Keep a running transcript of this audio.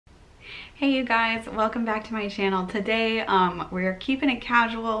Hey you guys, welcome back to my channel. Today we're keeping it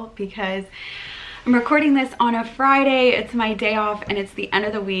casual because I'm recording this on a Friday. It's my day off and it's the end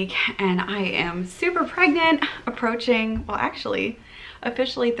of the week and I am super pregnant, approaching, well actually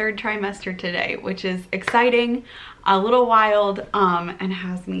officially third trimester today, which is exciting, a little wild, and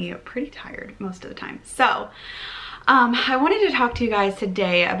has me pretty tired most of the time. So I wanted to talk to you guys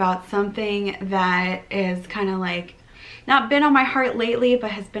today about something that is kind of like not been on my heart lately,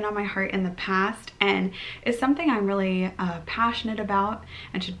 but has been on my heart in the past, and is something I'm really passionate about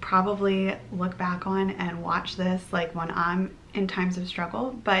and should probably look back on and watch this like when I'm in times of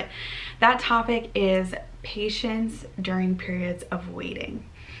struggle. But that topic is patience during periods of waiting,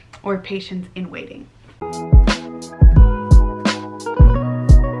 or patience in waiting.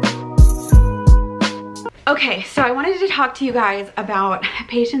 Okay, so I wanted to talk to you guys about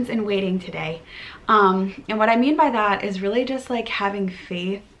patience in waiting today. And what I mean by that is really just like having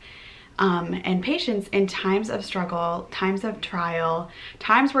faith and patience in times of struggle, times of trial,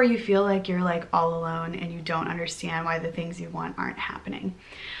 times where you feel like you're like all alone and you don't understand why the things you want aren't happening.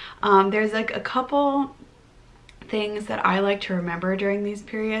 There's like a couple things that I like to remember during these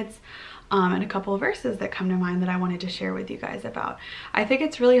periods. And a couple of verses that come to mind that I wanted to share with you guys about. I think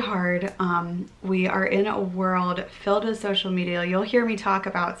it's really hard. We are in a world filled with social media. You'll hear me talk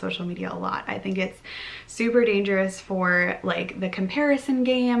about social media a lot. I think it's super dangerous for like the comparison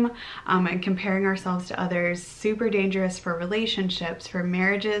game and comparing ourselves to others. Super dangerous for relationships, for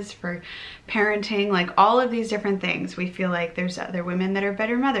marriages, for parenting, like all of these different things. We feel like there's other women that are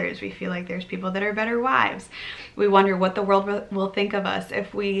better mothers. We feel like there's people that are better wives. We wonder what the world will think of us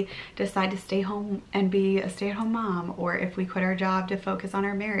if we decide to stay home and be a stay-at-home mom, or if we quit our job to focus on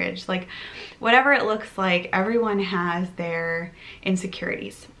our marriage. Like whatever it looks like, everyone has their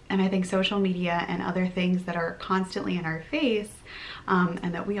insecurities. And I think social media and other things that are constantly in our face,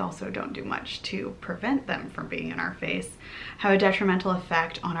 and that we also don't do much to prevent them from being in our face, have a detrimental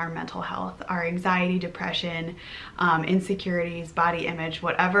effect on our mental health, our anxiety, depression, insecurities, body image,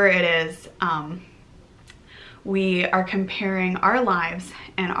 whatever it is. We are comparing our lives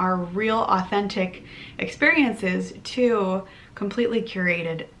and our real authentic experiences to completely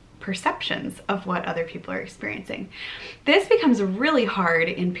curated perceptions of what other people are experiencing. This becomes really hard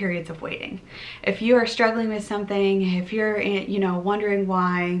in periods of waiting. If you are struggling with something, if you're, wondering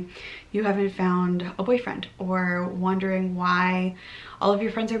why you haven't found a boyfriend, or wondering why all of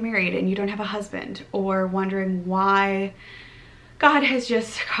your friends are married and you don't have a husband, or wondering why God has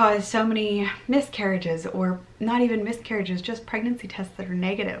just caused so many miscarriages, or not even miscarriages, just pregnancy tests that are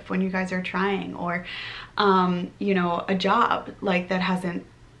negative when you guys are trying, or, a job like that hasn't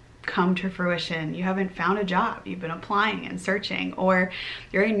come to fruition. You haven't found a job, you've been applying and searching, or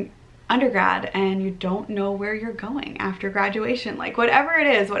you're in undergrad and you don't know where you're going after graduation. Like whatever it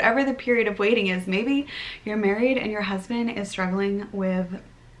is, whatever the period of waiting is, maybe you're married and your husband is struggling with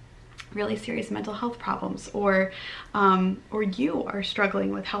really serious mental health problems, or you are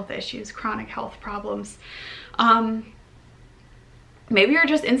struggling with health issues, chronic health problems. Maybe you're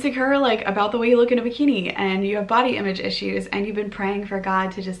just insecure like about the way you look in a bikini, and you have body image issues, and you've been praying for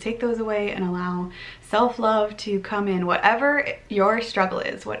God to just take those away and allow self-love to come in. Whatever your struggle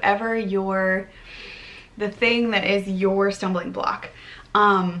is, whatever the thing that is your stumbling block,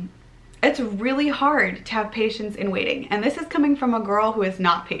 it's really hard to have patience in waiting. And this is coming from a girl who is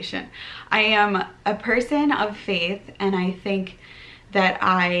not patient. I am a person of faith, and I think that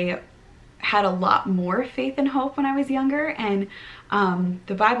I had a lot more faith and hope when I was younger. And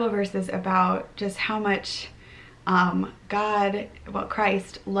the Bible verses about just how much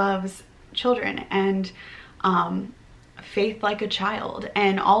Christ loves children, and faith like a child,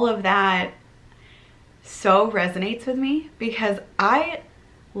 and all of that so resonates with me, because I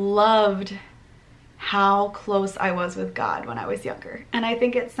loved how close I was with God when I was younger. And I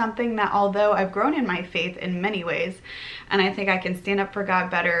think it's something that, although I've grown in my faith in many ways, and I think I can stand up for God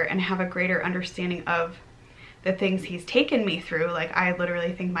better and have a greater understanding of the things he's taken me through, like I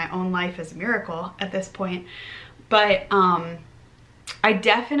literally think my own life is a miracle at this point, but I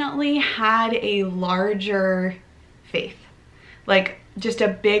definitely had a larger faith, like just a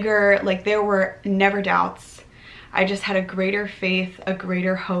bigger, like there were never doubts. I just had a greater faith, a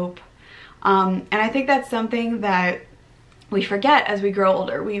greater hope. And I think that's something that we forget as we grow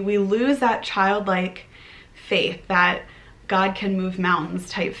older. We lose that childlike faith, that God can move mountains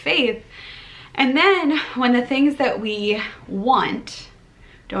type faith. And then when the things that we want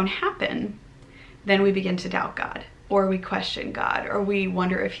don't happen, then we begin to doubt God, or we question God, or we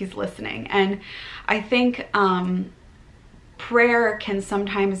wonder if he's listening. And I think prayer can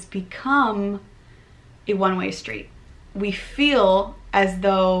sometimes become a one-way street. We feel as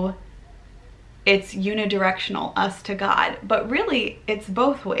though it's unidirectional, us to God. But really, it's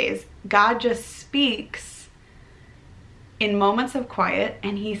both ways. God just speaks in moments of quiet,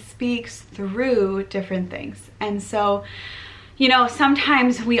 and he speaks through different things. And so, you know,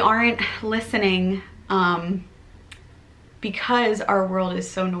 sometimes we aren't listening because our world is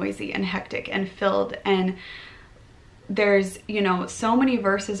so noisy and hectic and filled, and there's, you know, so many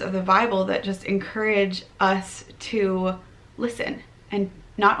verses of the Bible that just encourage us to listen, and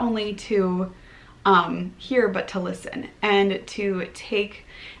not only to hear, but to listen, and to take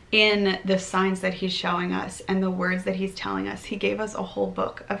in the signs that he's showing us and the words that he's telling us. He gave us a whole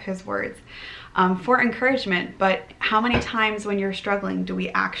book of his words for encouragement. But how many times when you're struggling do we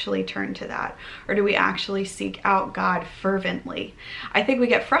actually turn to that? Or do we actually seek out God fervently? I think we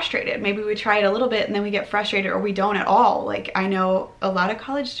get frustrated. Maybe we try it a little bit and then we get frustrated, or we don't at all. Like, I know a lot of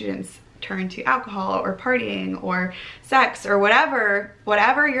college students turn to alcohol or partying or sex or whatever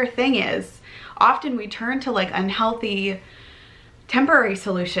your thing is. Often we turn to like unhealthy temporary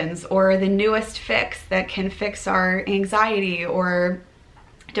solutions, or the newest fix that can fix our anxiety or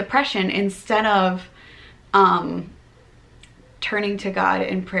depression, instead of turning to God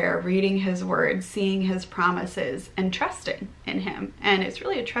in prayer, reading his word, seeing his promises, and trusting in him. And it's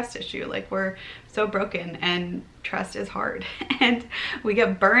really a trust issue. Like, we're so broken, and trust is hard, and we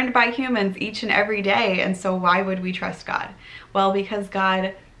get burned by humans each and every day. And so why would we trust God? Well, because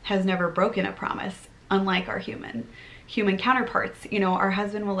God has never broken a promise, unlike our human counterparts. You know, our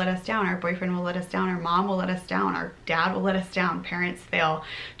husband will let us down, our boyfriend will let us down, our mom will let us down, our dad will let us down, parents fail,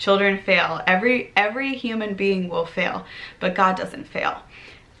 children fail, every human being will fail, but God doesn't fail.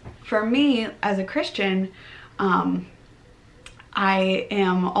 For me, as a Christian, I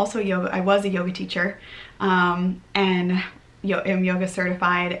am also I was a yoga teacher, and am yoga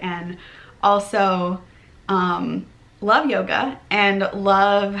certified, and also love yoga and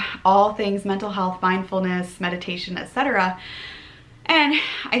love all things mental health, mindfulness, meditation, etc. And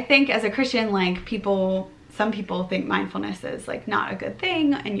I think as a Christian, like, some people think mindfulness is like not a good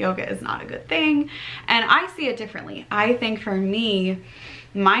thing and yoga is not a good thing. And I see it differently. I think for me,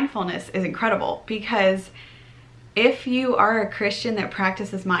 mindfulness is incredible, because if you are a Christian that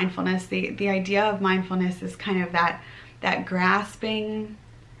practices mindfulness, the idea of mindfulness is kind of that grasping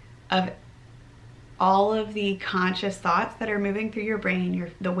of all of the conscious thoughts that are moving through your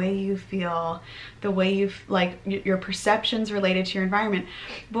brain, the way you feel, the way your perceptions related to your environment.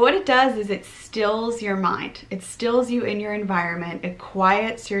 But what it does is it stills your mind. It stills you in your environment. It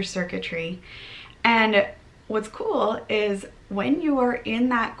quiets your circuitry. And what's cool is when you are in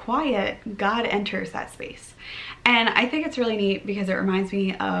that quiet, God enters that space. And I think it's really neat because it reminds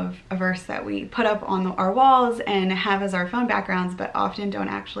me of a verse that we put up on our walls and have as our phone backgrounds, but often don't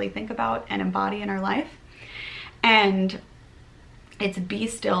actually think about and embody in our life. And it's be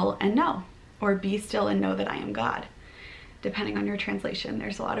still and know, or be still and know that I am God. Depending on your translation,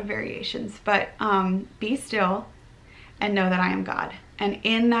 there's a lot of variations, but be still and know that I am God. And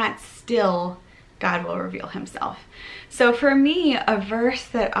in that still, God will reveal himself. So for me, a verse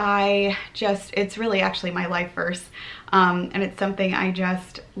that it's really actually my life verse, and it's something I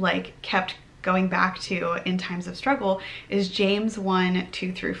just like kept going back to in times of struggle, is James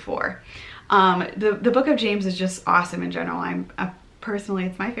 1:2-4. The book of James is just awesome in general. Personally,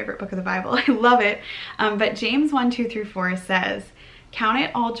 it's my favorite book of the Bible. I love it. But James 1:2-4 says, "Count it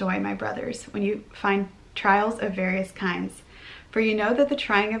all joy, my brothers, when you find trials of various kinds. For you know that the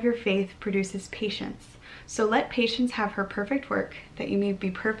trying of your faith produces patience. So let patience have her perfect work, that you may be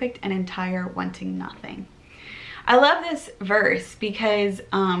perfect and entire, wanting nothing." I love this verse because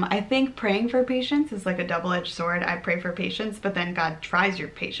I think praying for patience is like a double-edged sword. I pray for patience, but then God tries your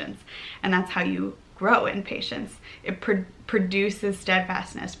patience. And that's how you grow in patience. It produces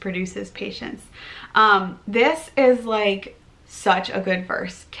steadfastness, produces patience. This is like such a good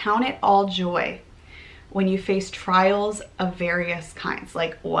verse. Count it all joy when you face trials of various kinds.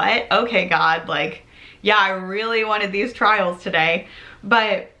 Like, what? Okay, God, like, yeah, I really wanted these trials today.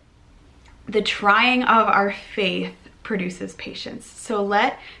 But the trying of our faith produces patience. So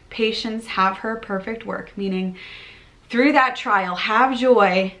let patience have her perfect work, meaning through that trial, have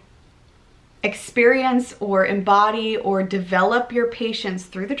joy, experience or embody or develop your patience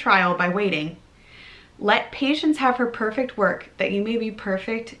through the trial by waiting. Let patience have her perfect work, that you may be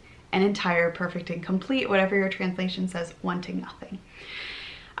perfect and entire, perfect and complete, whatever your translation says, wanting nothing.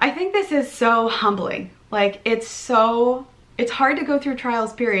 I think this is so humbling. Like, it's hard to go through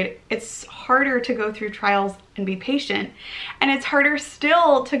trials, period. It's harder to go through trials and be patient. And it's harder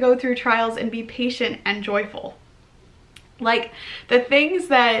still to go through trials and be patient and joyful. Like, the things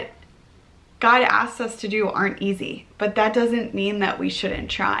that God asks us to do aren't easy, but that doesn't mean that we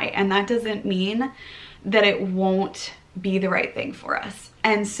shouldn't try. And that doesn't mean that it won't be the right thing for us.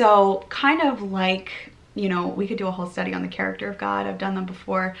 And so kind of like, you know, we could do a whole study on the character of God. I've done them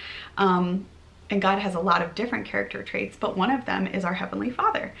before. And God has a lot of different character traits, but one of them is our Heavenly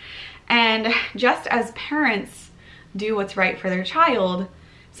Father. And just as parents do what's right for their child,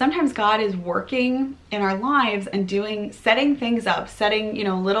 sometimes God is working in our lives and setting things up, setting, you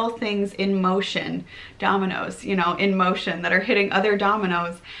know, little things in motion, dominoes, you know, in motion that are hitting other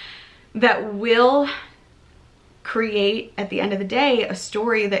dominoes that will create, at the end of the day, a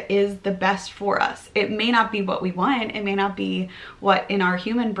story that is the best for us. It may not be what we want. It may not be what in our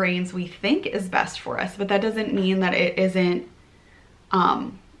human brains we think is best for us, but that doesn't mean that it isn't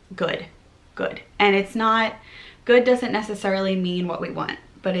good. And it's not, good doesn't necessarily mean what we want,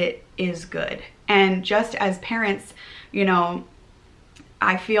 but it is good. And just as parents, you know,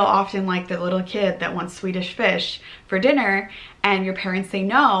 I feel often like the little kid that wants Swedish fish for dinner and your parents say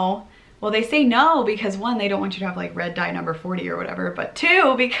no. Well, they say no because one, they don't want you to have like red dye number 40 or whatever, but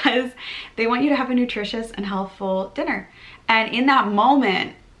two, because they want you to have a nutritious and healthful dinner. And in that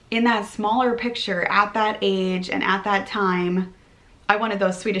moment, in that smaller picture, at that age and at that time, I wanted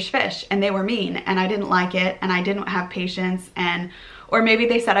those Swedish fish and they were mean and I didn't like it and I didn't have patience, or maybe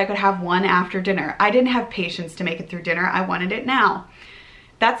they said I could have one after dinner. I didn't have patience to make it through dinner. I wanted it now.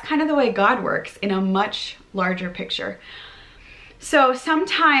 That's kind of the way God works in a much larger picture. So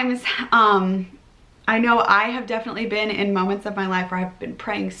sometimes, I know I have definitely been in moments of my life where I've been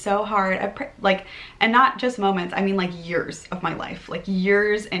praying so hard. And not just moments, I mean like years of my life, like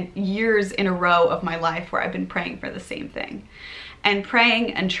years and years in a row of my life where I've been praying for the same thing. And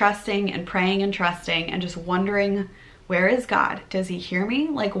praying and trusting and praying and trusting and just wondering, where is God? Does he hear me?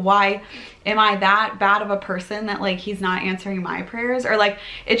 Like, why am I that bad of a person that like he's not answering my prayers? Or like,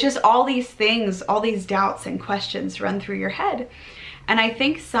 it's just all these things, all these doubts and questions run through your head. And I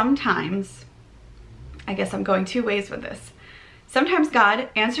think sometimes, I guess I'm going two ways with this. Sometimes God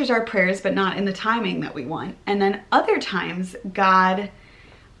answers our prayers, but not in the timing that we want. And then other times God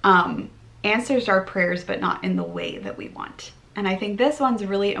answers our prayers, but not in the way that we want. And I think this one's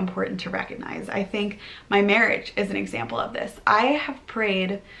really important to recognize. I think my marriage is an example of this. I have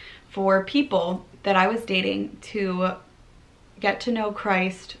prayed for people that I was dating to get to know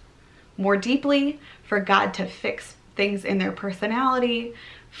Christ more deeply, for God to fix things in their personality,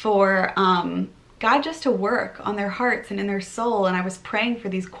 for God just to work on their hearts and in their soul. And I was praying for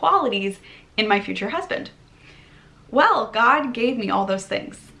these qualities in my future husband. Well, God gave me all those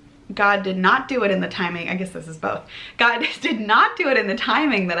things. God did not do it in the timing. I guess this is both. God did not do it in the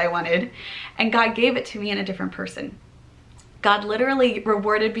timing that I wanted, and God gave it to me in a different person. God literally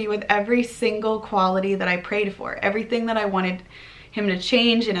rewarded me with every single quality that I prayed for, everything that I wanted him to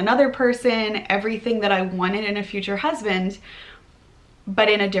change in another person, everything that I wanted in a future husband, but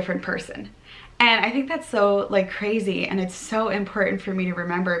in a different person. And I think that's so like crazy, and it's so important for me to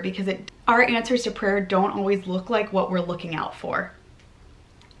remember, because our answers to prayer don't always look like what we're looking out for.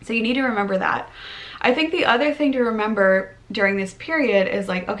 So you need to remember that. I think the other thing to remember during this period is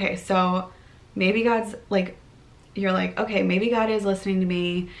like, okay, so maybe God's like, you're like, okay, maybe God is listening to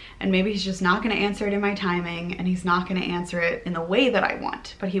me, and maybe he's just not going to answer it in my timing, and he's not going to answer it in the way that I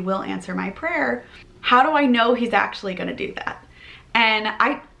want, but he will answer my prayer. How do I know he's actually going to do that? And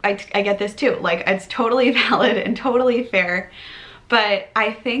I get this too. Like, it's totally valid and totally fair. But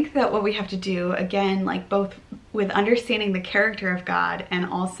I think that what we have to do, again, like both with understanding the character of God and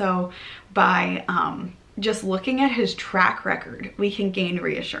also by just looking at his track record, we can gain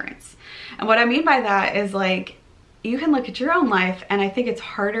reassurance. And what I mean by that is like, you can look at your own life, and I think it's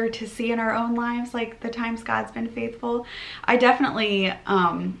harder to see in our own lives, like the times God's been faithful. I definitely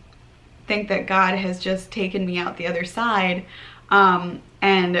think that God has just taken me out the other side. And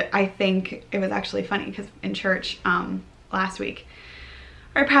I think it was actually funny because in church last week,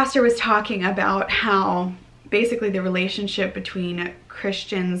 our pastor was talking about how basically the relationship between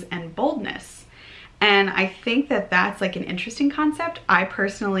Christians and boldness. And I think that that's like an interesting concept. I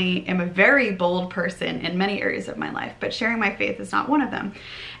personally am a very bold person in many areas of my life, but sharing my faith is not one of them.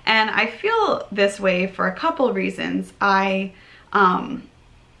 And I feel this way for a couple of reasons. I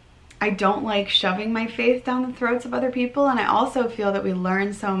don't like shoving my faith down the throats of other people. And I also feel that we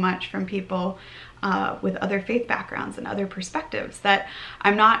learn so much from people with other faith backgrounds and other perspectives, that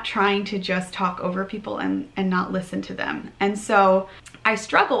I'm not trying to just talk over people and not listen to them. And so I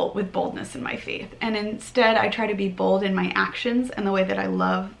struggle with boldness in my faith, and instead I try to be bold in my actions and the way that I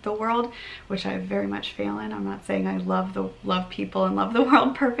love the world, which I very much fail in. I'm not saying I love people and love the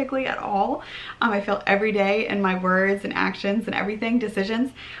world perfectly at all. I fail every day in my words and actions and everything,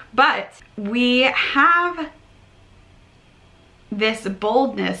 decisions, but we have this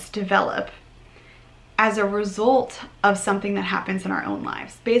boldness develop as a result of something that happens in our own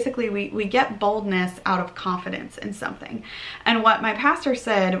lives. Basically, we get boldness out of confidence in something. And what my pastor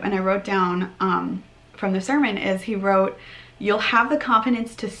said when I wrote down from the sermon is, he wrote, "You'll have the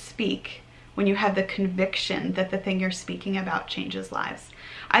confidence to speak when you have the conviction that the thing you're speaking about changes lives."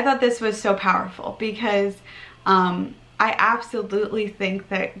 I thought this was so powerful because I absolutely think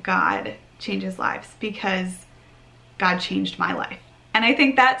that God changes lives because God changed my life. And I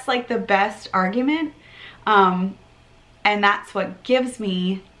think that's like the best argument. And that's what gives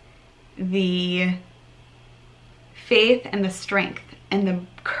me the faith and the strength and the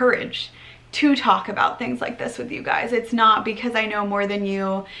courage to talk about things like this with you guys. It's not because I know more than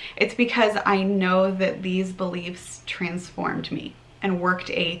you. It's because I know that these beliefs transformed me and worked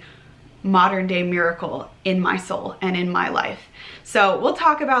a modern day miracle in my soul and in my life. So we'll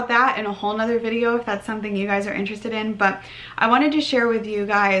talk about that in a whole nother video if that's something you guys are interested in. But I wanted to share with you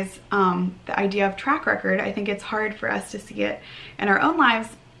guys the idea of track record. I think it's hard for us to see it in our own lives,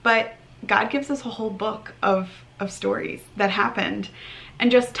 but God gives us a whole book of stories that happened, and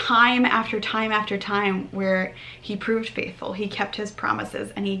just time after time after time where he proved faithful, he kept his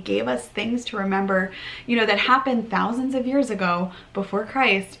promises, and he gave us things to remember, you know, that happened thousands of years ago before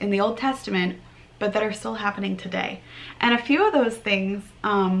Christ in the Old Testament, but that are still happening today. And a few of those things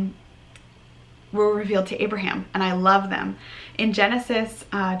were revealed to Abraham, and I love them. In Genesis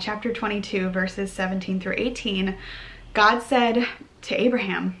chapter 22, verses 17 through 18, God said to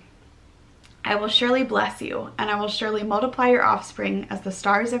Abraham, "I will surely bless you, and I will surely multiply your offspring as the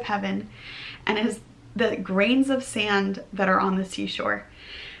stars of heaven and as the grains of sand that are on the seashore.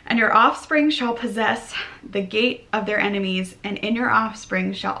 And your offspring shall possess the gate of their enemies, and in your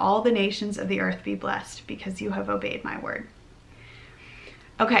offspring shall all the nations of the earth be blessed, because you have obeyed my word."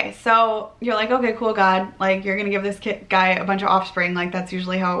 Okay, so you're like, okay, cool, God, like you're gonna give this guy a bunch of offspring, like that's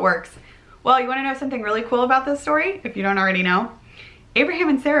usually how it works. Well, you wanna know something really cool about this story, if you don't already know? Abraham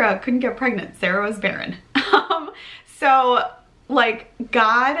and Sarah couldn't get pregnant. Sarah was barren. So like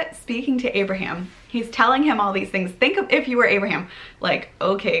God speaking to Abraham, he's telling him all these things. Think of if you were Abraham, like,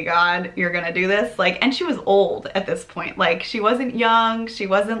 okay, God, you're gonna do this. Like, and she was old at this point. Like she wasn't young. She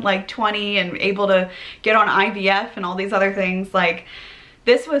wasn't like 20 and able to get on IVF and all these other things. Like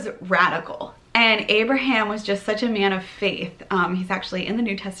this was radical. And Abraham was just such a man of faith. He's actually in the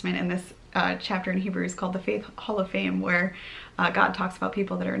New Testament in this chapter in Hebrews called the Faith Hall of Fame, where God talks about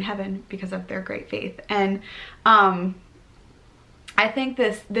people that are in heaven because of their great faith. And I think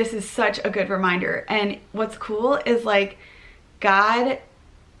this is such a good reminder. And what's cool is like God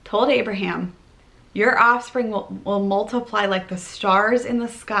told Abraham, your offspring will multiply like the stars in the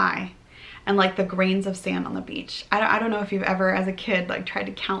sky and like the grains of sand on the beach. I don't know if you've ever as a kid like tried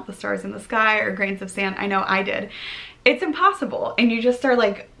to count the stars in the sky or grains of sand. I know I did. It's impossible, and you just are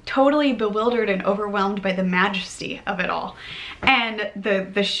like totally bewildered and overwhelmed by the majesty of it all and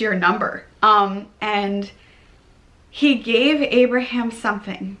the sheer number. And he gave Abraham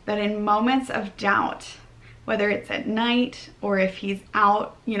something that in moments of doubt, whether it's at night or if he's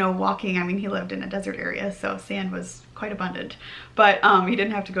out, you know, walking. I mean, he lived in a desert area, so sand was quite abundant, but he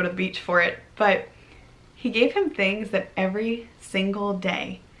didn't have to go to the beach for it. But he gave him things that every single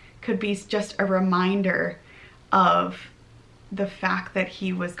day could be just a reminder of the fact that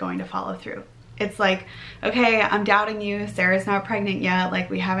he was going to follow through. It's like, okay, I'm doubting you. Sarah's not pregnant yet. Like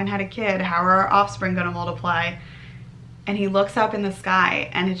we haven't had a kid. How are our offspring going to multiply? And he looks up in the sky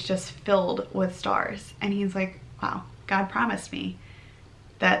and it's just filled with stars. And he's like, wow, God promised me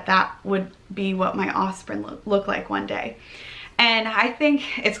that that would be what my offspring look like one day. And I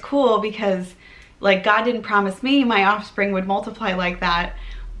think it's cool because like God didn't promise me my offspring would multiply like that.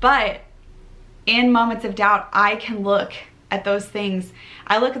 But in moments of doubt, I can look at those things.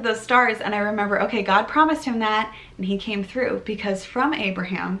 I look at those stars and I remember, okay, God promised him that and he came through, because from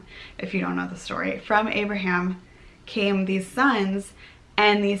Abraham, if you don't know the story, from Abraham came these sons,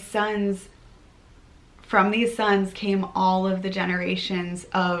 and these sons, from these sons came all of the generations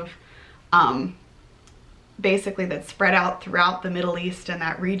of basically that spread out throughout the Middle East and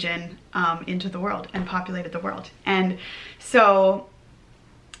that region into the world and populated the world. And so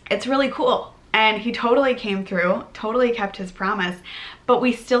it's really cool. And he totally came through, totally kept his promise, but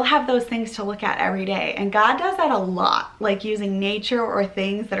we still have those things to look at every day. And God does that a lot, like using nature or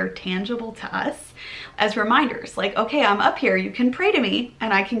things that are tangible to us as reminders. Like, okay, I'm up here, you can pray to me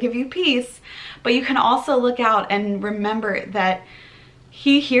and I can give you peace, but you can also look out and remember that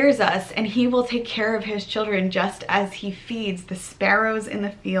he hears us and he will take care of his children, just as he feeds the sparrows in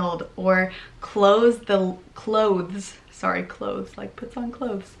the field or clothes, like puts on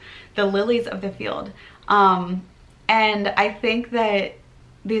clothes, the lilies of the field. And I think that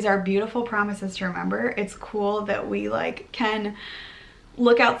these are beautiful promises to remember. It's cool that we like can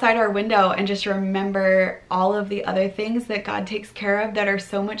look outside our window and just remember all of the other things that God takes care of that are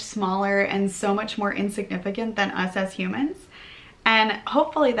so much smaller and so much more insignificant than us as humans. And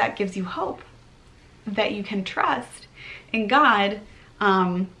hopefully that gives you hope that you can trust in God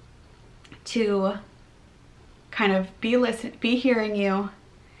to kind of be hearing you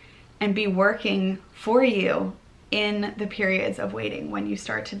and be working for you in the periods of waiting when you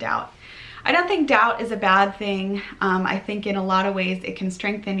start to doubt. I don't think doubt is a bad thing. I think in a lot of ways it can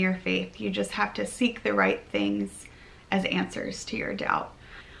strengthen your faith. You just have to seek the right things as answers to your doubt.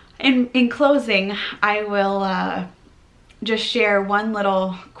 In closing, I will just share one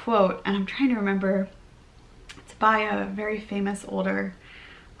little quote, and I'm trying to remember. It's by a very famous older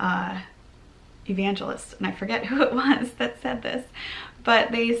evangelist, and I forget who it was that said this,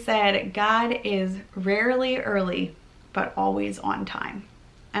 but they said, God is rarely early, but always on time.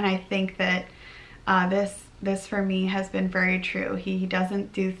 And I think that this for me has been very true. He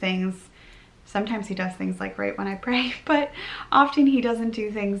doesn't do things, sometimes he does things like right when I pray, but often he doesn't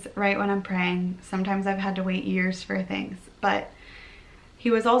do things right when I'm praying. Sometimes I've had to wait years for things, but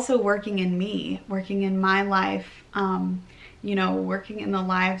he was also working in me, working in my life, you know, working in the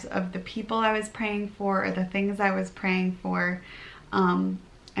lives of the people I was praying for or the things I was praying for. And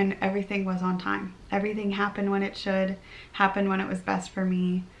everything was on time. Everything happened when it should, happened when it was best for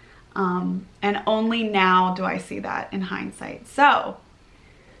me. And only now do I see that in hindsight. So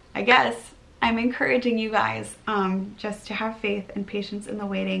I guess I'm encouraging you guys just to have faith and patience in the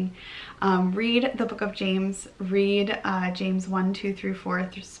waiting. Read the book of James, read James 1, 2 through 4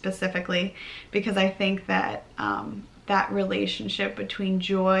 specifically, because I think that that relationship between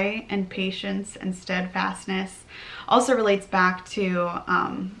joy and patience and steadfastness also relates back to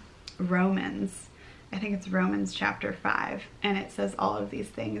Romans. I think it's Romans chapter 5, and it says all of these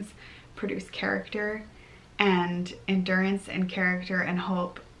things produce character, and endurance and character and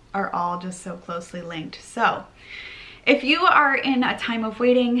hope are all just so closely linked. So if you are in a time of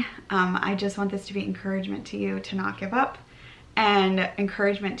waiting, I just want this to be encouragement to you to not give up, and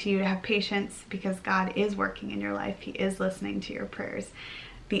encouragement to you to have patience, because God is working in your life. He is listening to your prayers.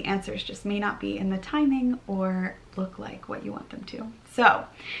 The answers just may not be in the timing or look like what you want them to. So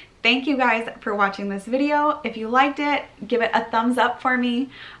thank you guys for watching this video. If you liked it, give it a thumbs up for me.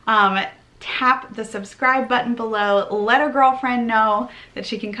 Tap the subscribe button below. Let a girlfriend know that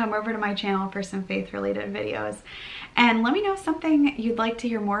she can come over to my channel for some faith-related videos. And let me know something you'd like to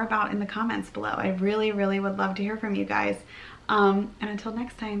hear more about in the comments below. I really, really would love to hear from you guys. And until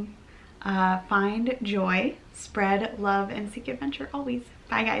next time, find joy, spread love, and seek adventure always.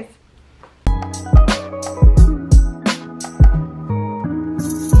 Bye, guys.